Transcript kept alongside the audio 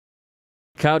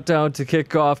Countdown to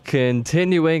kickoff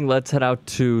continuing. Let's head out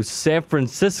to San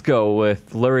Francisco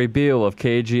with Larry Beal of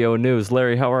KGO News.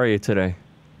 Larry, how are you today?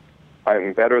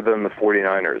 I'm better than the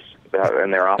 49ers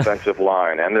and their offensive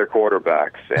line and their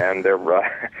quarterbacks and their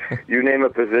you name a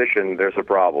position, there's a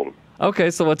problem. Okay,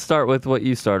 so let's start with what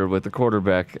you started with, the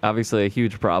quarterback. Obviously a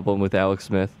huge problem with Alex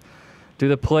Smith. Do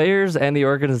the players and the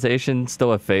organization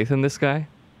still have faith in this guy?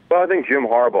 Well, I think Jim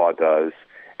Harbaugh does.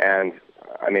 And,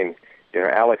 I mean,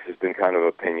 Alex has been kind of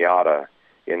a piñata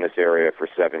in this area for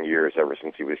 7 years, ever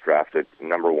since he was drafted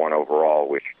 #1 overall,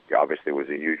 which obviously was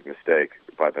a huge mistake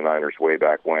by the Niners way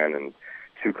back when, and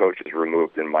 2 coaches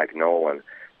removed in Mike Nolan.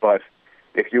 But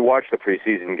if you watch the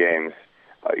preseason games,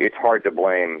 it's hard to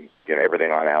blame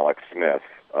everything on Alex Smith.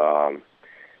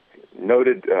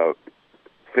 Noted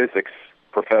physics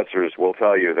professors will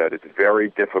tell you that it's very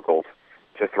difficult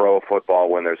to throw a football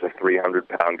when there's a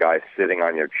 300-pound guy sitting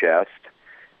on your chest.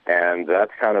 And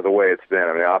that's kind of the way it's been.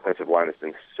 I mean, the offensive line has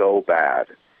been so bad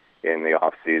in the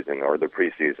offseason or the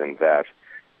preseason that,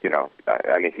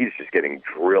 I mean, he's just getting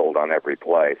drilled on every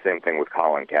play. Same thing with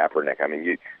Colin Kaepernick. I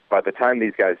mean, by the time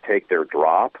these guys take their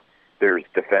drop, there's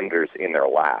defenders in their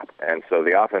lap. And so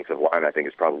the offensive line, I think,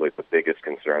 is probably the biggest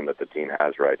concern that the team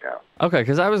has right now. Okay,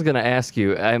 because I was going to ask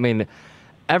you, I mean,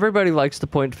 everybody likes to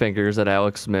point fingers at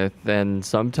Alex Smith, and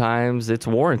sometimes it's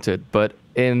warranted. But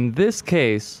in this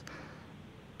case,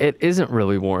 it isn't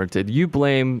really warranted. You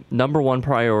blame #1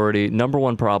 priority,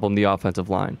 #1 problem, the offensive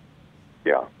line.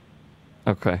 Yeah.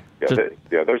 Okay.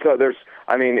 Yeah. There's.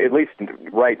 I mean, at least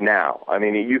right now. I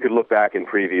mean, you could look back in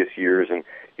previous years, and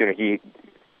he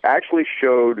actually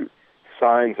showed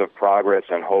signs of progress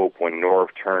and hope when Norv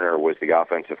Turner was the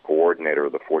offensive coordinator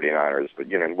of the 49ers. But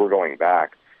we're going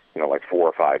back, like 4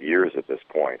 or 5 years at this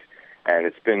point. And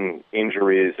it's been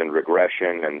injuries and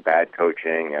regression and bad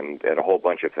coaching and a whole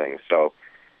bunch of things. So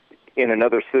in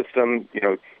another system,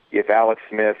 if Alex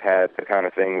Smith had the kind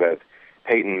of thing that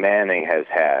Peyton Manning has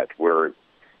had, where,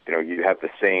 you have the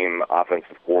same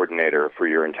offensive coordinator for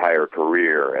your entire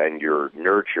career and you're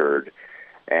nurtured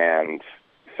and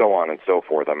so on and so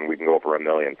forth. I mean, we can go over a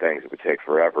million things. It would take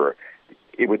forever.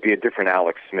 It would be a different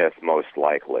Alex Smith, most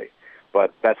likely.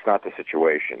 But that's not the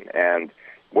situation. And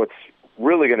what's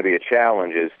really going to be a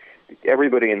challenge is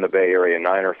everybody in the Bay Area,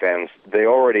 Niner fans, they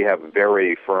already have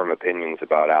very firm opinions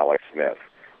about Alex Smith.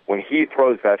 When he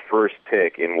throws that first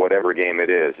pick in whatever game it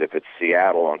is, if it's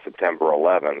Seattle on September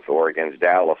 11th or against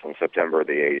Dallas on September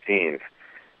the 18th,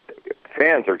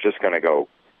 fans are just going to go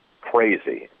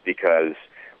crazy because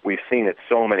we've seen it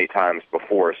so many times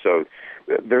before. So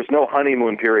there's no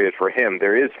honeymoon period for him.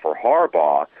 There is for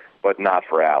Harbaugh, but not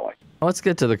for Alex. Let's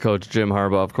get to the coach, Jim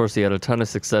Harbaugh. Of course, he had a ton of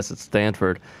success at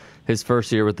Stanford his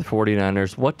first year with the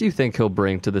 49ers. What do you think he'll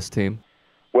bring to this team?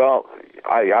 Well,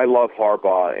 I love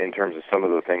Harbaugh in terms of some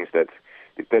of the things that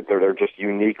they're just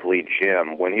uniquely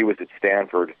Jim. When he was at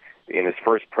Stanford, in his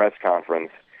first press conference,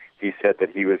 he said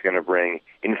that he was going to bring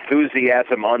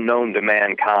enthusiasm unknown to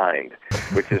mankind,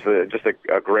 which is just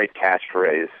a great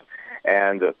catchphrase.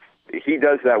 And he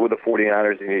does that with the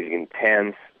 49ers, and he's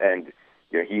intense, and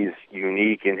he's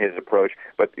unique in his approach.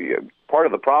 But part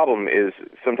of the problem is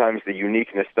sometimes the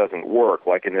uniqueness doesn't work.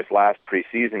 Like in this last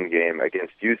preseason game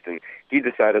against Houston, he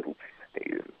decided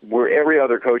where every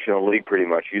other coach in the league pretty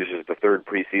much uses the third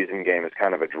preseason game as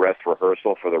kind of a dress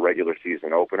rehearsal for the regular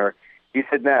season opener. He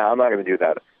said, I'm not going to do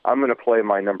that. I'm going to play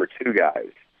my number 2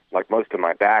 guys, like most of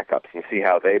my backups, and see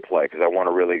how they play because I want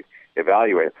to really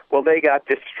evaluate. Well, they got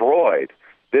destroyed.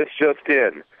 This just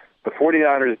in. The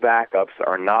 49ers backups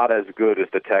are not as good as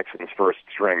the Texans' first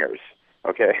stringers.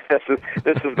 Okay, this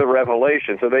is the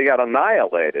revelation. So they got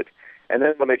annihilated. And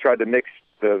then when they tried to mix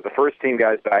the first team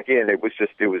guys back in, it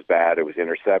was bad. It was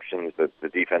interceptions. The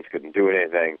defense couldn't do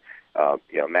anything.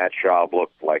 Matt Schaub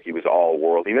looked like he was all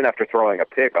world, even after throwing a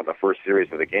pick on the first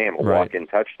series of the game, a walk-in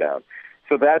touchdown.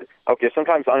 So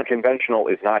sometimes unconventional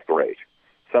is not great.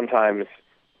 Sometimes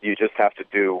you just have to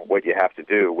do what you have to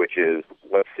do, which is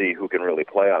let's see who can really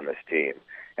play on this team.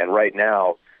 And right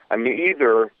now, I mean,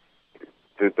 either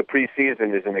the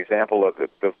preseason is an example of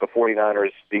the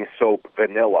 49ers being so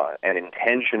vanilla and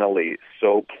intentionally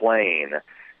so plain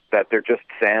that they're just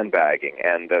sandbagging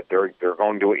and that they're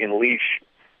going to unleash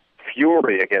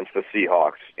fury against the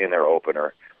Seahawks in their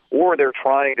opener, or they're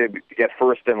trying to get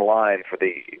first in line for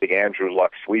the Andrew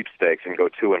Luck sweepstakes and go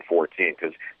 2-14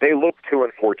 because they look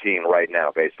 2-14 right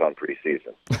now based on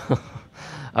preseason.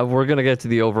 We're going to get to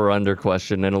the over/under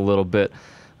question in a little bit.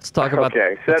 Let's talk about.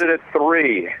 Okay, set it at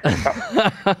 3.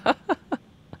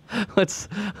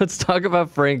 Let's talk about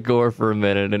Frank Gore for a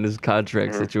minute and his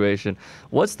contract situation.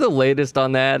 What's the latest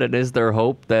on that, and is there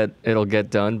hope that it'll get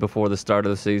done before the start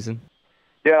of the season?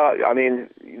 Yeah, I mean,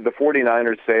 the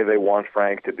 49ers say they want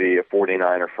Frank to be a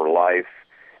 49er for life,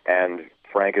 and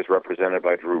Frank is represented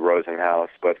by Drew Rosenhaus.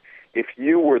 But if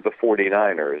you were the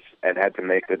 49ers and had to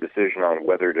make the decision on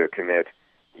whether to commit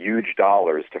huge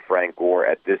dollars to Frank Gore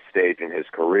at this stage in his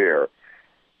career,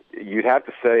 you'd have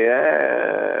to say,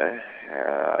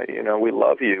 we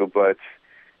love you, but,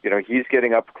 he's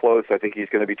getting up close. I think he's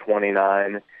going to be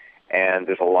 29. And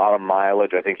there's a lot of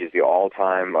mileage. I think he's the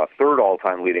third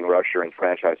all-time leading rusher in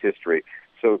franchise history.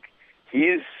 So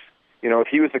he's, if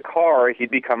he was a car, he'd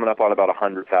be coming up on about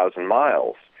 100,000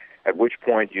 miles, at which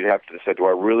point you'd have to decide, do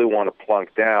I really want to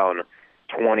plunk down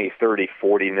 20, 30,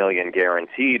 40 million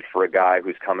guaranteed for a guy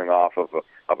who's coming off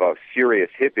of a serious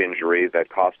hip injury that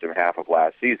cost him half of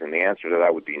last season? The answer to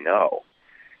that would be no.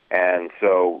 And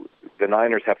so the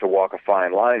Niners have to walk a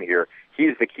fine line here.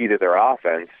 He's the key to their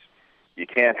offense. You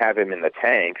can't have him in the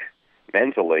tank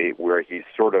mentally where he's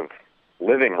sort of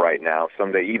living right now.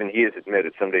 Someday, even he has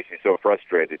admitted, some days he's so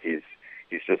frustrated he's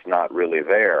just not really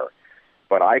there.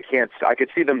 But I could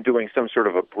see them doing some sort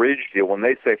of a bridge deal. When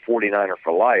they say 49er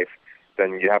for life,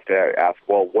 then you have to ask,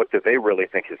 well, what do they really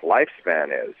think his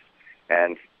lifespan is?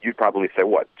 And you'd probably say,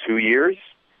 2 years?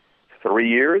 3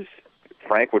 years?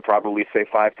 Frank would probably say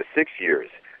 5 to 6 years.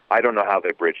 I don't know how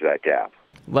they bridge that gap.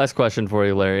 Last question for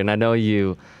you, Larry, and I know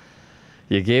you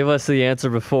gave us the answer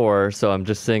before, so I'm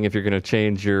just saying if you're going to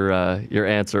change your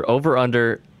answer.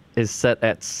 Over-under is set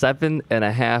at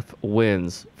 7.5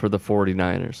 wins for the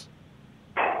 49ers.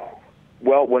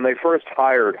 Well, when they first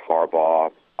hired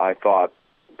Harbaugh, I thought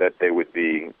that they would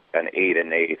be an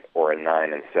 8-8 or a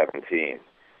 9-17.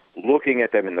 Looking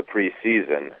at them in the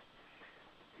preseason,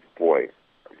 boy,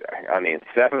 I mean,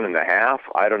 7.5.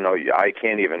 I don't know. I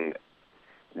can't even.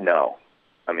 No,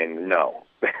 I mean, no.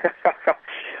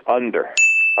 Under.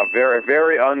 Very,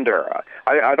 very under.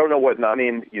 I don't know what,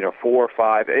 4 or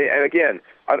 5. And again,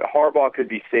 Harbaugh could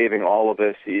be saving all of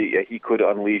this. He could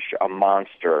unleash a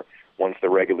monster once the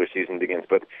regular season begins.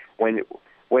 But when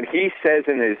he says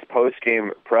in his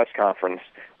post-game press conference,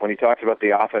 when he talks about the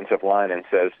offensive line and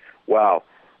says, wow,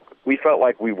 we felt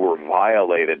like we were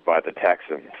violated by the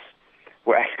Texans.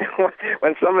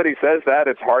 When somebody says that,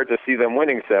 it's hard to see them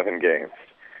winning 7 games.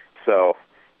 So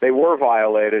they were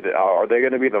violated. Are they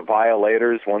going to be the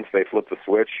violators once they flip the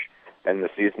switch and the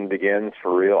season begins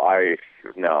for real?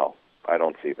 No, I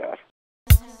don't see that.